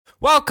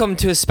Welcome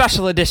to a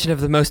special edition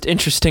of the most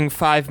interesting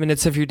 5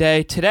 minutes of your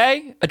day.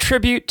 Today, a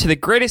tribute to the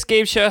greatest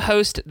game show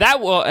host that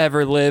will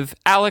ever live,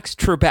 Alex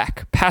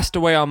Trebek, passed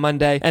away on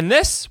Monday, and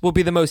this will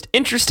be the most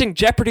interesting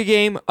Jeopardy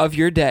game of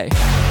your day.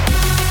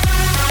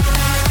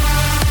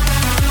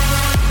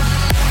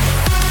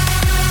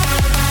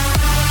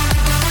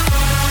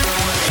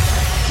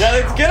 Now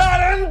let's get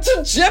on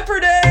to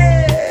Jeopardy!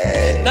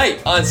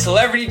 Tonight on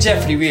Celebrity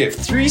Jeopardy, we have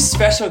three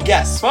special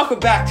guests. Welcome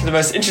back to the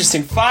most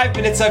interesting 5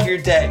 minutes of your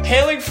day.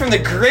 Hailing from the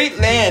great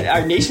land,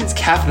 our nation's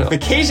capital,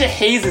 Micaiah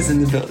Hayes is in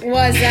the building.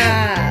 What's up?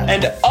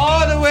 And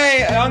all the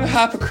way a young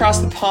hop across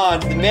the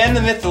pond, the man,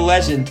 the myth, the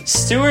legend,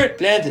 Stuart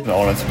Landon. An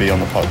honor to be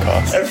on the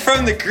podcast. And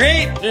from the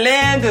great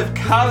land of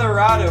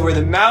Colorado, where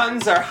the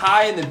mountains are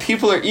high and the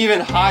people are even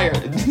higher,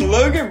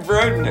 Logan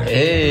Brodner.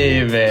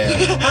 Hey,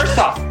 man. First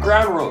off,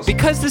 ground rules.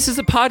 Because this is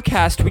a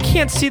podcast, we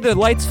can't see the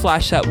lights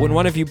flash up when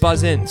one of you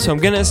buzz in, so I'm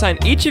going to assign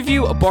each of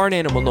you a barn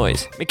animal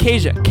noise.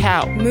 Micaiah,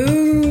 cow.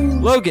 Moo.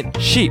 Logan,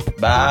 sheep.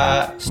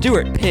 Bye.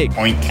 Stuart, pig.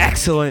 Oink.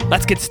 Excellent.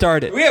 Let's get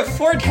started. We have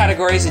four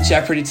categories at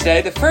Jeopardy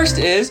today. The first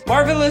is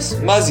Marvelous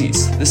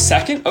Muzzies. The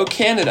second, Oh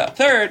Canada.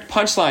 Third,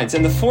 Punchlines.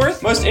 And the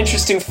fourth, Most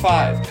Interesting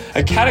 5,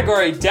 a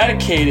category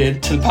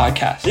dedicated to the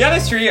podcast. The other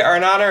three are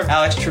in honor of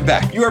Alex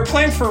Trebek. You are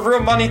playing for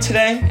real money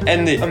today,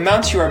 and the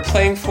amounts you are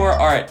playing for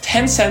are at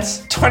 10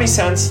 cents, 20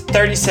 cents,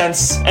 30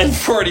 cents, and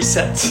 40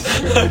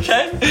 cents.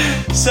 Okay?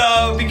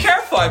 So be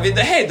careful. I mean,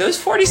 hey, those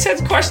 40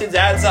 cents questions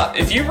adds up.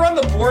 If you run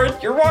the board,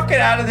 you're walking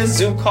out of this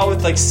Zoom call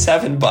with like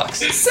 $7.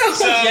 So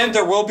at the end,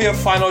 there will be a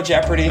final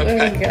Jeopardy.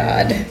 Oh,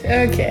 God.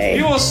 Okay.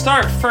 We will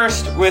start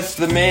first with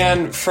the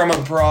man from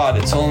abroad.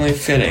 It's only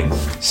fitting.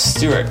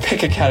 Stuart,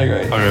 pick a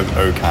category. I'm going with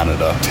Oh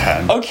Canada,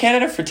 10. Oh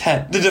Canada for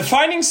 10. The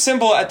defining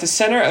symbol at the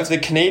center of the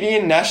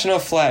Canadian national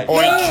flag.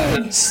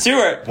 Oink.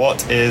 Stuart.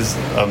 What is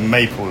a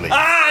maple leaf?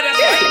 That's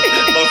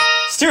right.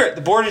 Stuart,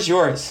 the board is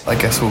yours. I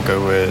guess we'll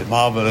go with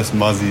Marvelous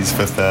Muzzies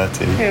for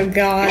 30. Oh,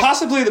 God.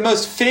 Possibly the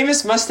most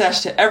famous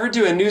mustache to ever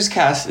do a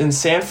newscast in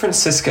San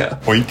Francisco.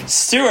 Oink.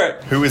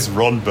 Stuart. Who is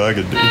Ron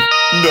Burgundy? No way.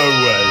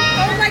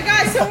 Oh, my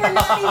God. So we're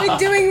not even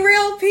doing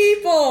real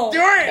people.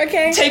 Stuart.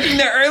 Okay. Taking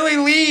the early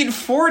lead,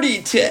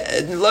 40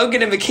 to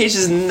Logan and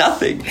Micaiah's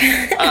nothing.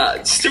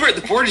 Stuart,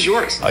 the board is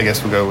yours. I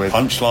guess we'll go with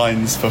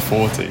Punchlines for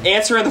 40.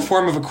 Answer in the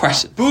form of a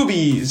question.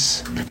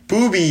 Boobies.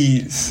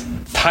 Boobies.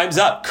 Time's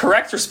up.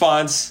 Correct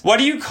response. What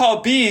do you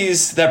call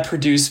bees that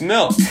produce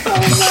milk? Oh,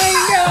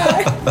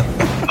 my God.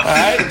 All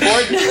right,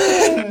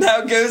 the board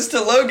now goes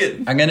to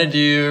Logan. I'm gonna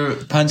do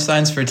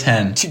punchlines for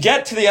 10. To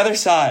get to the other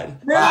side.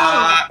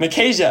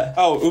 Micaiah.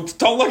 Oh, oops,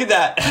 don't look at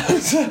that.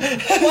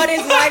 What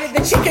is why did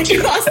the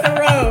chicken cross the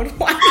road?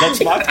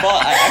 That's my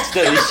fault. I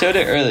accidentally showed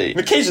it early.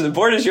 Micaiah, the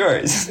board is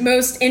yours.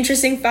 Most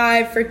Interesting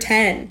 5 for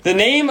 10. The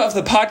name of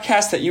the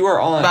podcast that you are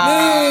on.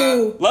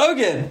 Moo.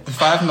 Logan. The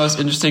 5 most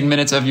interesting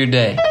minutes of your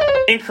day.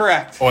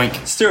 Incorrect.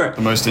 Oink. Stuart.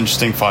 The most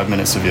interesting 5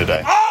 minutes of your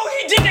day. Oh,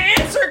 he didn't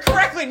answer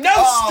correctly. No,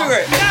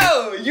 Stuart.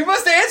 No, you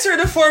must answer in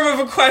the form of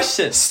a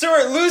question.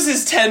 Stuart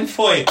loses 10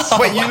 points.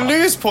 Wait, you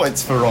lose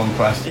points for wrong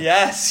question.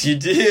 Yes, you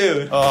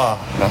do.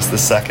 That's the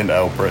second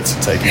L Brits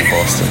have taken in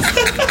Boston.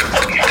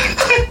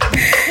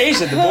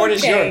 Asia, the board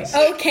is yours.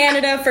 Oh,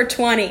 Canada for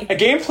 20. A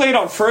game played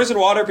on frozen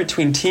water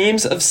between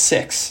teams of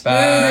 6.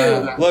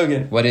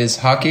 Logan. What is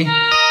hockey?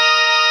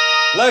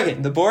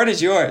 Logan, the board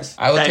is yours.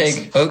 I will Thanks.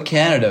 take Oh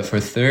Canada for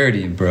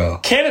 30, bro.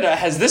 Canada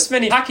has this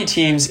many hockey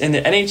teams in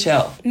the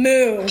NHL.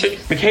 Moo.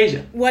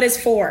 Micaiah. What is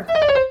 4?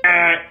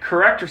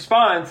 Correct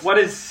response. What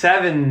is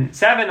 7?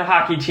 7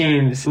 hockey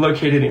teams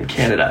located in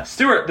Canada.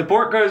 Stuart, the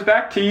board goes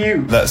back to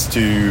you. Let's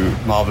do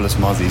Marvelous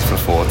Muzzies for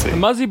 40.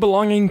 Muzzy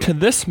belonging to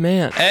this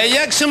man.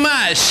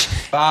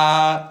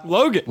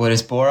 Logan. What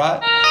is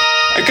Borat?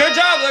 Good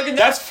job, Logan.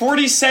 That's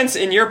 40 cents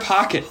in your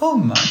pocket. Oh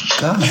my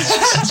gosh.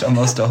 It's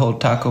almost a whole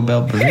Taco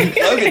Bell burrito.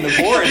 Logan,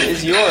 the board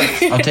is yours.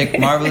 I'll take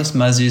Marvelous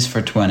Muzzies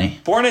for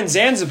 20. Born in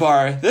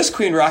Zanzibar, this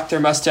queen rocked their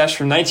mustache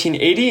from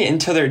 1980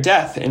 until their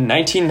death in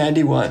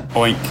 1991.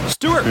 Oink.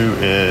 Stuart. Who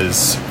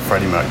is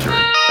Freddie Mercury?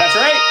 That's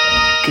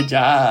right. Good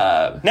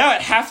job. Now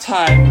at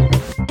halftime,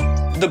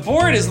 the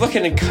board is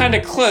looking kind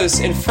of close.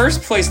 In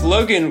first place,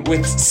 Logan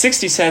with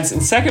 60 cents.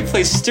 In second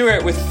place,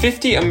 Stuart with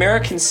 50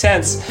 American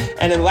cents.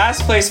 And in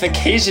last place,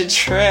 Micaiah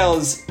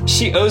trails.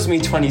 She owes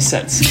me 20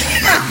 cents.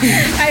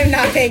 I am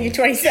not paying you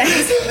 20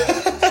 cents.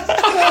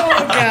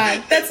 Oh,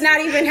 God. That's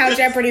not even how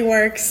Jeopardy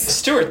works.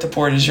 Stuart, the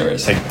board is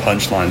yours. Take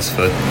Punchlines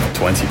for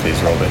 20,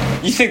 please, Robin.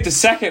 You think the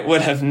second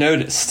would have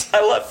noticed.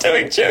 I love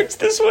doing jokes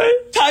this way.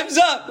 Time's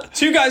up.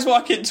 Two guys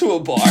walk into a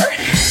bar.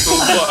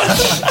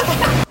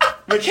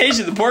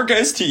 Micaiah, the board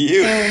goes to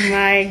you. Oh,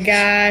 my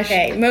gosh.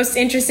 Okay, Most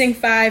Interesting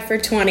 5 for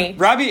 20.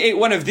 Robbie ate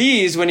one of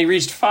these when he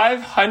reached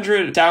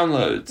 500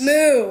 downloads.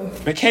 Moo.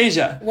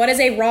 Micaiah. What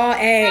is a raw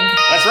egg?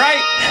 That's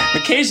right.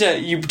 Micaiah,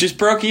 you just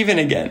broke even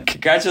again.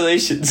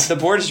 Congratulations. The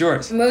board is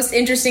yours. Most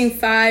Interesting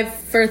 5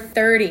 for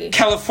 30.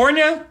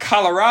 California,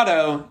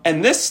 Colorado,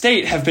 and this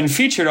state have been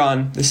featured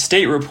on the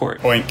State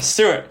Report. Oink.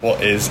 Stuart.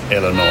 What is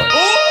Illinois?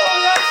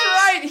 Oh, that's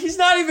right. He's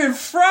not even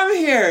from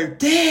here.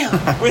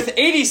 Damn. With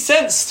 80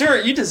 cents,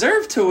 Stuart, you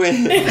deserve to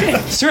win.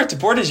 Stuart, the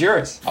board is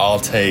yours. I'll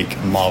take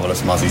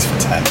Marvelous Muzzies for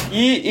 10.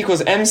 E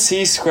equals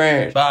MC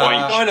squared.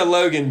 I'm going to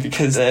Logan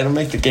because it'll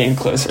make the game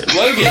closer.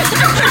 Logan.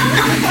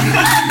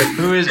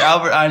 Who is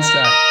Albert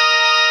Einstein?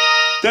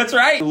 That's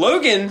right.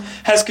 Logan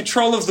has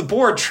control of the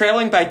board,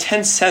 trailing by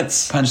 10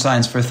 cents.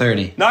 Punchlines for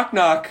 30. Knock,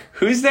 knock.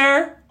 Who's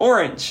there?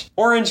 Orange.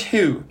 Orange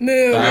who?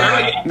 Moo.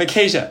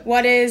 Macasia.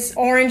 What is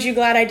orange? You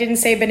glad I didn't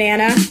say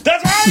banana?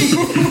 That's right!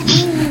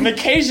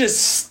 Macasia's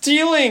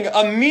stealing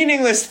a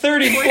meaningless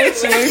 30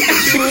 points away from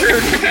two of her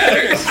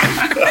competitors.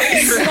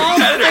 Small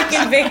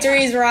freaking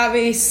victories,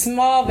 Robbie.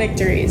 Small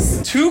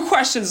victories. 2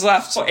 questions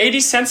left. So 80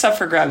 cents up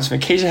for grabs.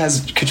 Macasia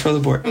has control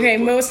of the board. Okay,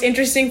 most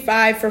interesting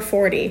 5 for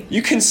 40.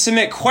 You can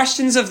submit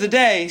questions of the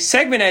day,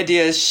 segment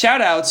ideas,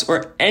 shout-outs,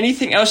 or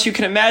anything else you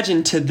can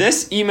imagine to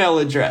this email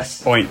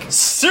address. Oink.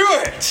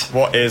 Stuart!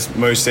 What is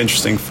most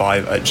interesting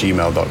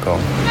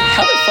 5@gmail.com?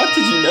 How the fuck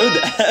did you know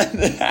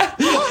that?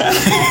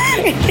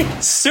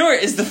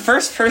 Stuart is the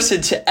first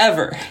person to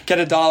ever get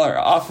 $1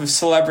 off of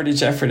Celebrity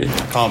Jeopardy.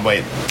 Can't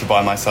wait to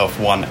buy myself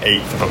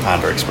 1/8 of a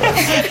Panda Express.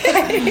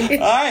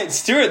 Alright,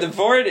 Stuart, the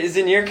board is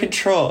in your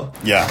control.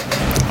 Yeah.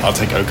 I'll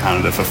take O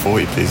Canada for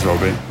 40, please,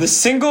 Robbie. The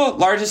single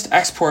largest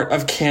export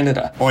of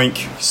Canada.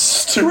 Oink.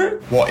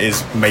 Stuart. What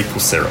is maple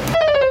syrup?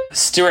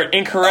 Stuart,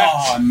 incorrect.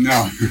 Oh,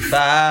 no.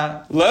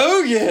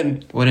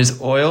 Logan. What is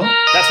oil?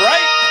 That's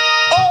right.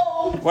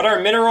 Oh. What are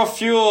mineral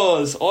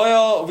fuels?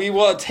 Oil we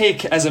will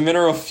take as a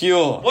mineral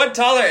fuel.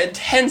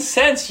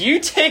 $1.10. You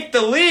take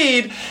the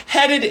lead,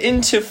 headed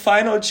into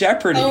Final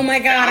Jeopardy. Oh my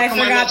god, I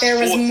forgot there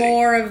was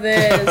more of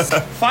this.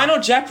 Final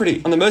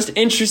Jeopardy on the most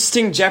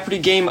interesting Jeopardy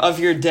game of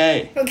your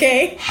day.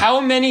 Okay. How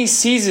many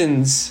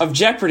seasons of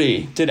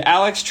Jeopardy did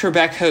Alex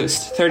Trebek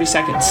host? 30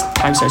 seconds.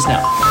 Time starts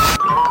now.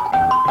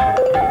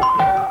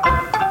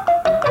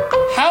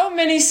 How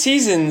many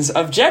seasons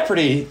of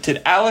Jeopardy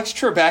did Alex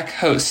Trebek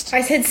host?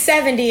 I said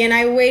 70 and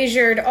I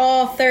wagered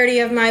all 30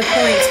 of my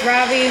points.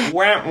 Robbie?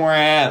 Wah,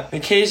 wah.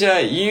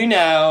 Macasia, you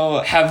now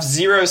have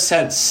 0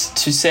 cents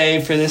to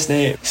say for this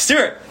name.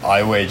 Stuart.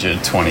 I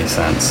wagered 20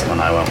 cents when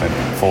I went with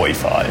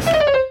 45.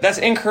 That's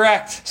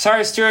incorrect.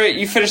 Sorry, Stuart,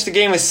 you finished the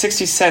game with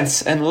 60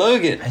 cents. And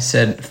Logan. I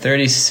said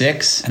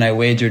 36 and I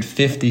wagered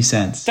 50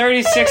 cents.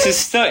 36 is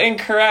still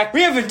incorrect.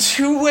 We have a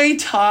 2-way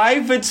tie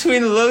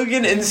between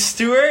Logan and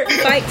Stuart.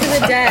 Fight to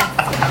the death.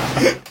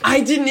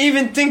 I didn't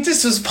even think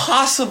this was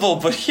possible,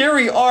 but here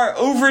we are,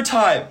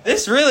 overtime.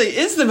 This really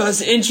is the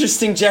most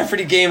interesting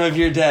Jeopardy game of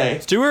your day.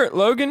 Stuart,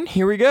 Logan,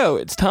 here we go.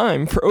 It's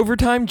time for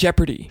Overtime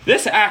Jeopardy.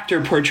 This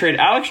actor portrayed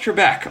Alex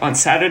Trebek on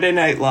Saturday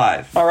Night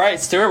Live. All right,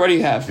 Stuart, what do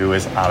you have? Who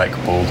is Alec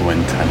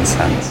Baldwin, 10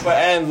 cents?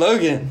 And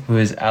Logan. Who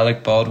is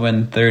Alec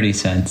Baldwin, 30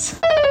 cents.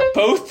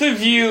 Both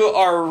of you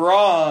are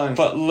wrong,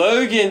 but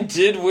Logan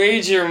did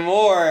wager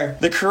more.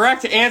 The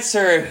correct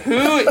answer,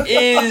 who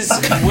is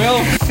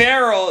Will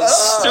Ferrell?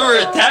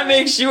 Stuart, that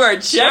makes you our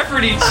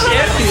Jeopardy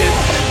champion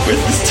with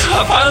this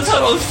final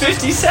total of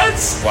 50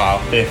 cents. Wow,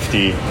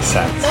 50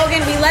 cents.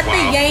 Logan, we let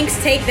the Yanks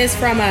take this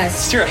from us.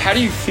 Stuart, how do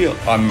you feel?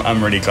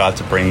 I'm really glad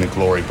to bring the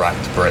glory back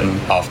to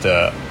Britain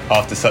after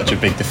such a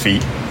big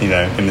defeat, in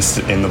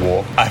the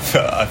war. I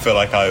feel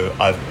like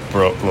I've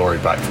brought glory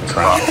back to the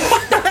crown.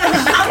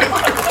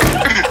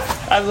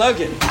 And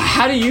Logan,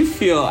 how do you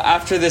feel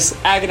after this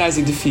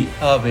agonizing defeat?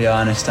 I'll be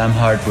honest, I'm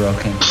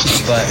heartbroken.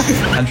 But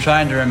I'm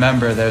trying to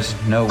remember there's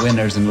no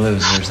winners and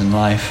losers in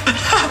life.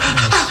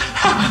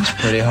 It's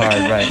pretty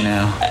hard right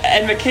now.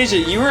 And Macasia,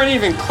 you weren't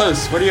even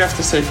close. What do you have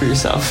to say for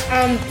yourself?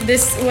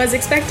 This was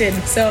expected,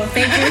 so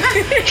thank you.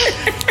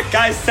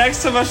 Guys, thanks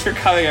so much for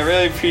coming. I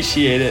really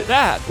appreciate it.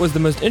 That was the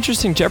most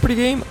interesting Jeopardy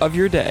game of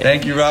your day.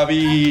 Thank you,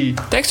 Robbie.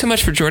 Thanks so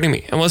much for joining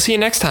me, and we'll see you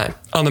next time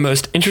on the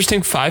most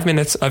interesting 5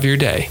 minutes of your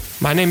day.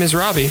 My name is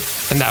Robbie,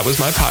 and that was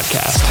my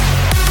podcast.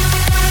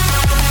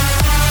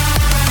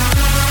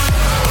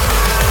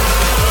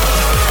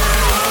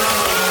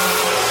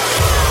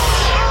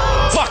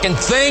 Fucking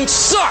thing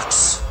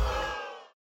sucks!